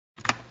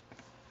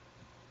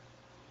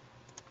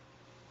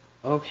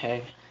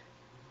Okay,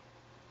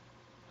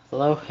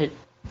 hello,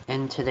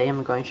 and today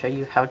I'm going to show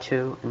you how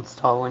to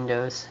install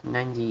Windows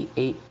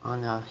 98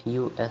 on a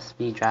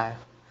USB drive.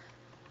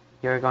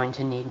 You're going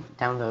to need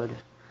download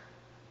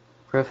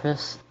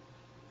Rufus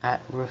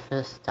at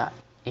rufus.ihio.ie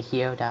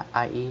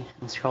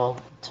and scroll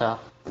to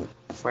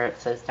where it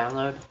says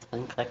download,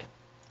 then click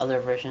other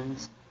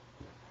versions,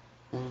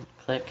 then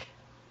click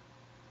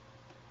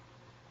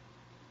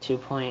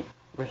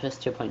Rufus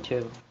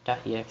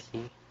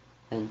 2.2.exe,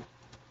 then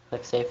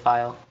click save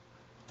file,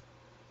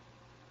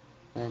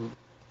 then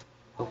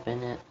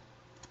open it,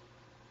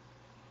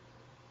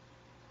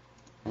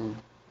 and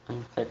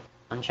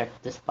uncheck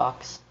this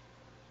box,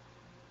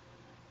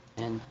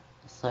 and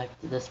select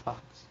this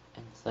box,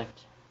 and select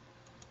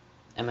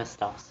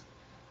MS-DOS.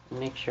 And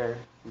make sure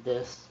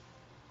this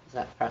is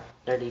at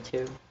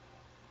FAT32,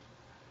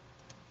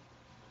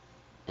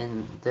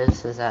 and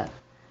this is at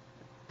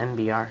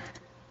MBR.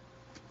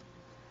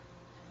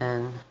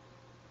 And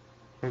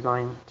you're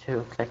going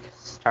to click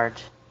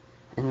Start,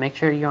 and make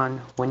sure you're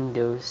on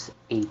Windows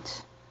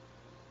 8.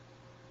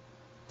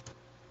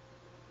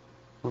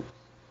 Oops.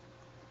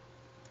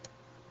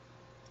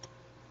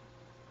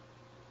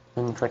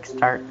 Then click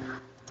Start.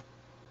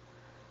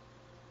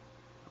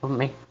 We'll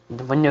make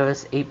the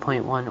Windows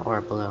 8.1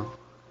 or below.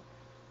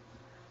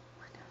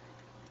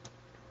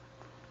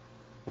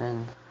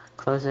 Then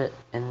close it,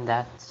 and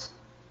that's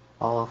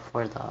all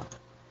for the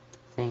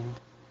thing.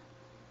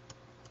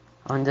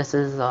 And this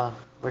is a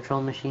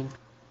virtual machine,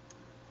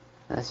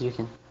 as you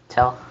can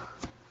tell.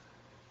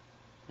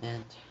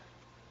 And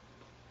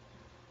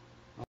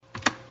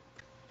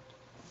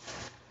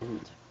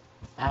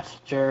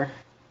after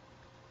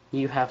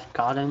you have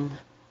gotten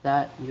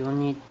that, you'll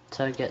need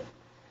to get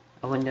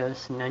a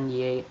Windows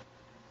 98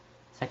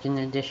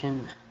 2nd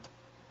edition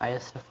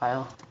ISO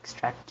file,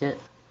 extract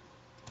it,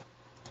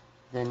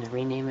 then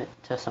rename it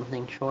to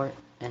something short,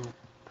 and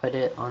put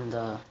it on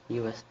the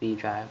USB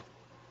drive.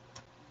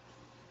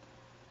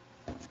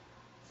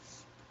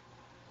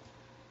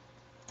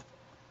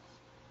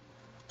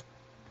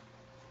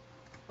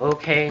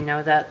 Okay,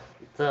 now that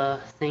the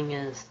thing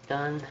is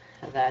done,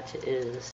 that is